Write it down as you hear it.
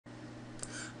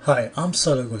Hi, I'm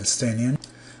Salah Golestanian,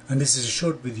 and this is a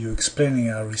short video explaining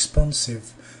our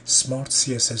responsive Smart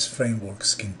CSS framework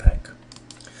skin pack.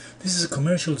 This is a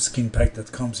commercial skin pack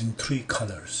that comes in three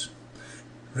colors: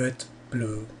 red,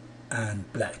 blue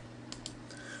and black.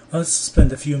 I'll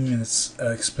spend a few minutes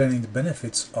explaining the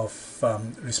benefits of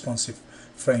responsive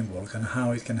framework and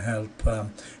how it can help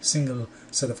single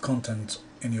set of content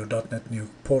in your DotNetNuke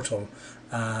portal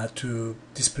to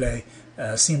display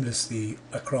seamlessly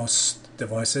across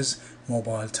devices,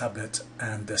 mobile, tablet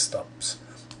and desktops.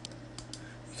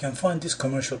 You can find this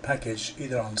commercial package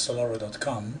either on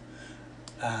solaro.com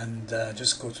and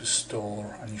just go to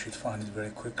store and you should find it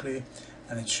very quickly,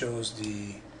 and it shows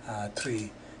the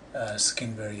three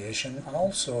skin variation, and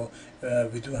also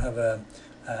we do have a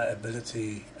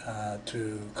ability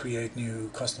to create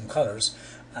new custom colors,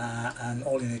 and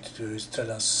all you need to do is tell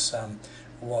us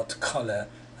what color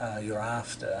you're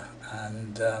after,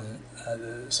 and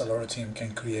the Solaro team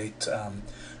can create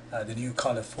the new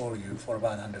color for you for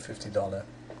about $150.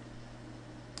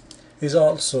 It's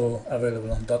also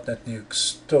available on DotNetNuke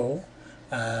store,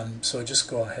 so just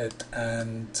go ahead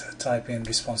and type in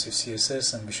responsive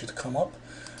CSS and we should come up,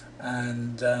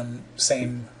 and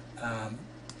same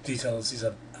details is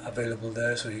available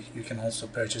there, so you can also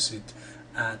purchase it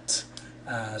at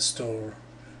store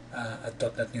at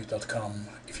dotnetnuke.com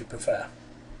if you prefer.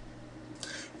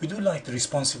 We do like the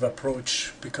responsive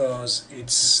approach because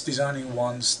it's designing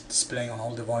once, displaying on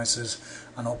all devices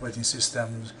and operating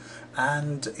systems,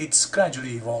 and it's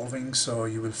gradually evolving, so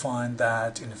you will find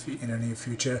that in the near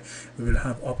future we will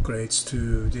have upgrades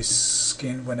to this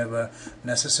skin whenever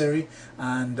necessary,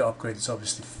 and the upgrade is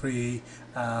obviously free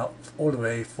all the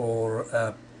way for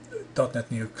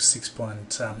DotNetNuke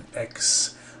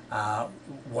 6.x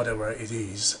whatever it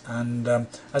is, and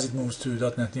as it moves to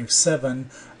DotNetNuke 7,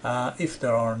 if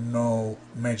there are no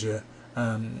major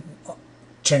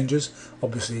changes,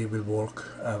 obviously it will work,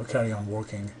 carry on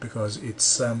working, because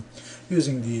it's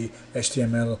using the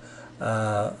HTML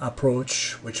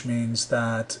approach, which means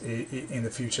that in the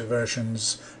future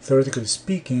versions, theoretically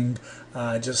speaking,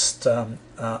 just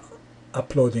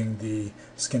uploading the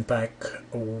skin pack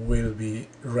will be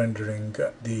rendering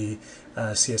the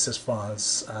CSS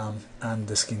files, and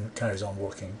the skin carries on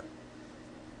working.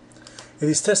 It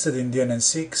is tested in DNN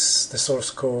 6, the source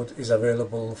code is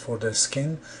available for the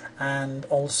skin, and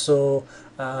also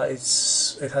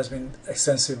it has been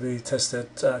extensively tested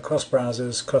cross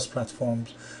browsers, cross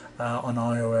platforms, on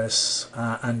iOS,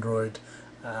 Android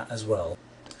as well.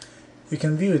 You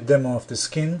can view a demo of the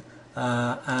skin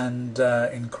and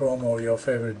in Chrome or your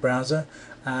favorite browser,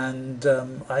 and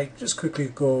I just quickly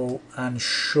go and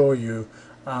show you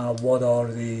what are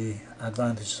the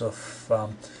advantages of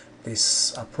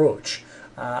this approach.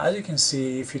 As you can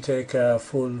see, if you take a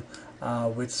full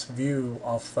width view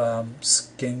of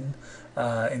skin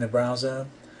in a browser,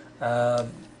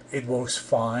 it works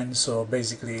fine. So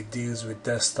basically it deals with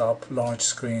desktop, large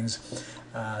screens,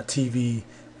 TV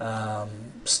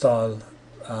style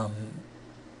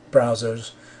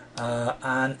browsers,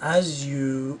 and as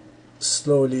you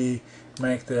slowly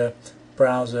make the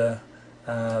browser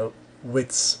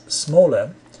widths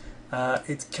smaller,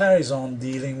 it carries on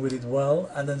dealing with it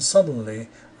well, and then suddenly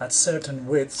at certain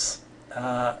widths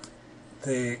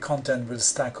the content will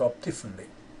stack up differently,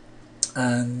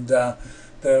 and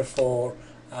therefore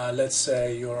let's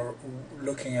say you're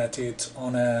looking at it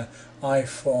on an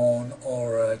iPhone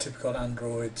or a typical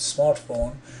Android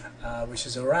smartphone, which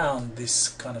is around this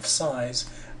kind of size,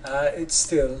 it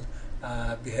still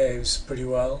behaves pretty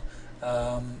well.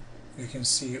 You can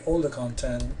see all the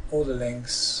content, all the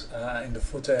links in the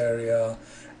footer area,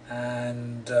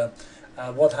 and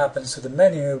what happens to the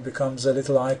menu becomes a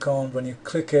little icon. When you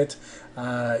click it,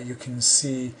 you can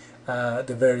see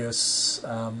the various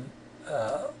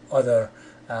other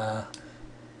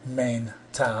main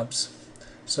tabs,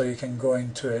 so you can go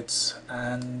into it,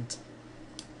 and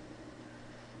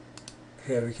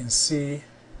here we can see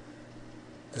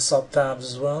the sub tabs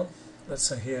as well. Let's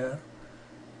say here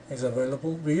is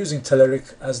available. We're using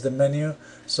Telerik as the menu,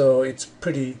 so it's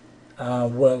pretty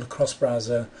well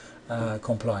cross-browser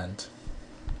compliant.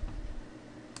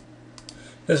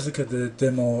 Let's look at the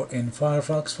demo in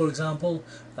Firefox, for example.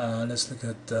 Let's look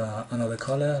at another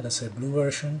color, let's say blue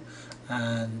version,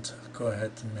 and go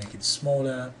ahead and make it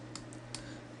smaller.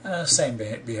 Same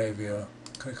behavior.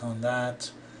 Click on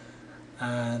that,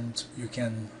 and you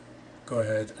can go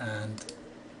ahead and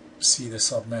see the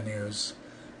sub-menus,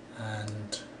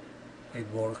 and it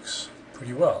works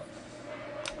pretty well.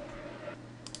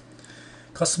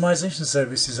 Customization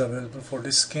service is available for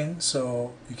this skin,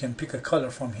 so you can pick a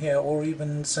color from here, or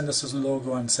even send us a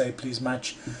logo and say please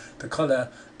match the color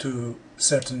to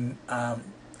certain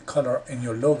color in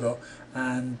your logo,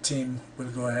 and team will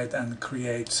go ahead and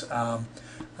create a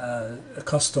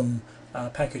custom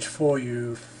package for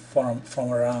you from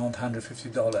around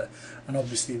 $150, and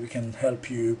obviously we can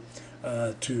help you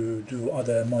to do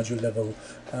other module level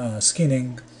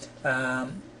skinning.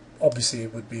 Obviously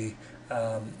it would be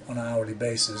on an hourly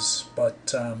basis,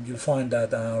 but you'll find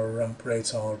that our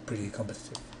rates are pretty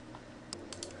competitive.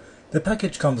 The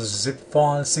package comes as a zip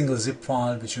file, single zip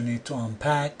file, which you need to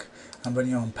unpack, and when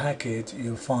you unpack it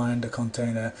you'll find the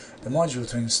container, the module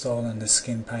to install, and the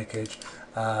skin package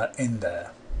in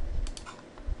there.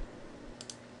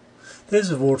 There's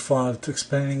a Word file to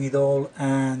explaining it all,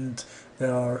 and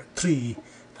there are 3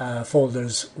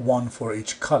 folders, one for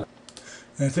each color.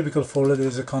 In a typical folder there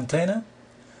is a container,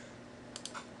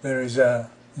 there is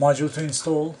a module to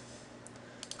install,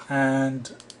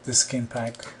 and the skin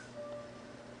pack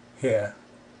here,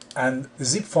 and the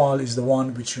zip file is the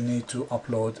one which you need to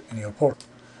upload in your portal.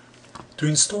 To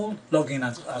install, log in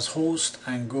as host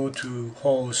and go to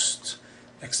host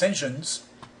extensions.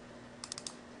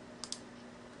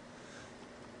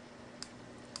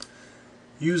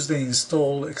 Use the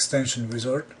install extension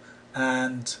wizard,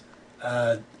 and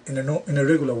in a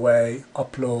regular way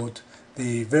upload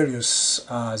the various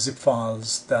zip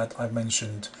files that I've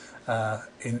mentioned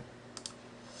in.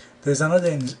 There's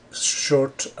another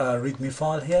short readme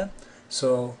file here,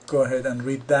 so go ahead and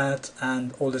read that,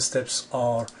 and all the steps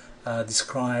are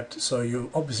described. So you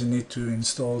obviously need to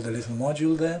install the little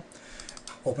module there,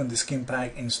 open the skin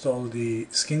pack, install the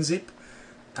skin zip,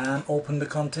 and open the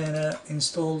container,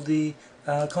 install the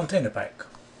container pack.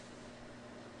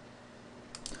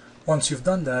 Once you've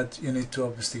done that, you need to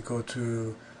obviously go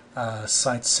to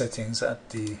site settings at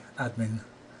the admin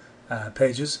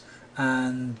pages,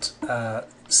 and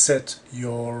set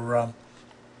your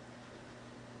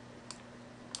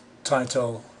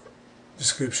title,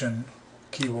 description,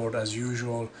 keyword as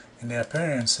usual in the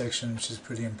appearance section, which is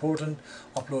pretty important.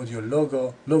 Upload your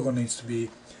logo. Logo needs to be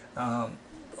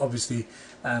obviously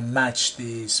match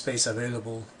the space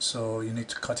available, so you need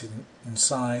to cut it in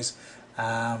size.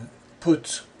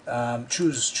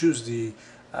 Choose the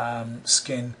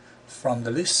skin from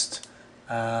the list,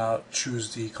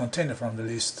 choose the container from the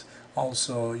list.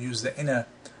 Also use the inner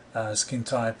skin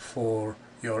type for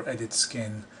your edit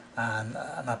skin, and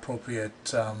an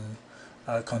appropriate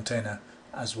container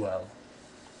as well.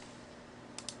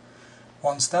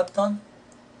 Once that's done,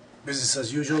 business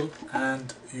as usual,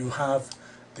 and you have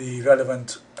the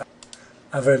relevant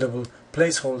available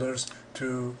placeholders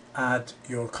to add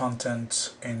your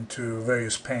content into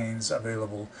various panes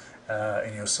available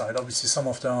in your site. Obviously some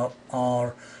of them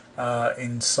are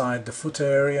inside the footer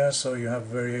area, so you have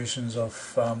variations of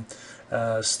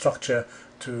structure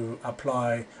to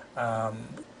apply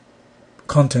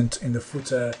content in the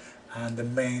footer and the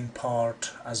main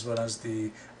part, as well as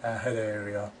the header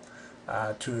area,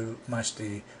 to match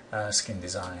the skin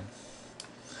design.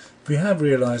 We have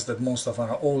realized that most of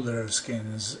our older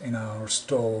skins in our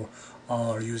store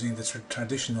are using the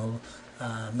traditional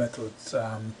method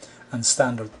and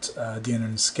standard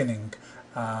DNN skinning.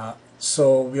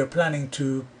 So we are planning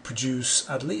to produce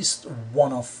at least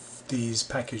one of these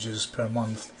packages per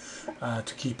month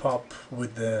to keep up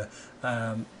with the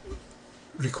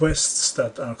requests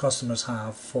that our customers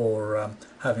have for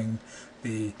having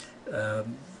the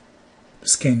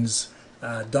skins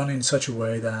done in such a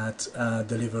way that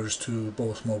delivers to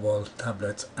both mobile,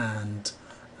 tablet and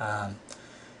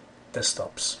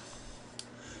desktops.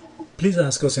 Please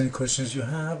ask us any questions you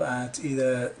have at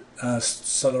either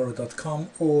soloro.com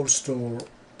or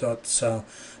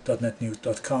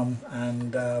store.dotnetnuke.com,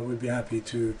 and we'll be happy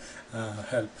to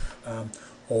help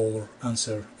or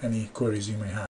answer any queries you may have.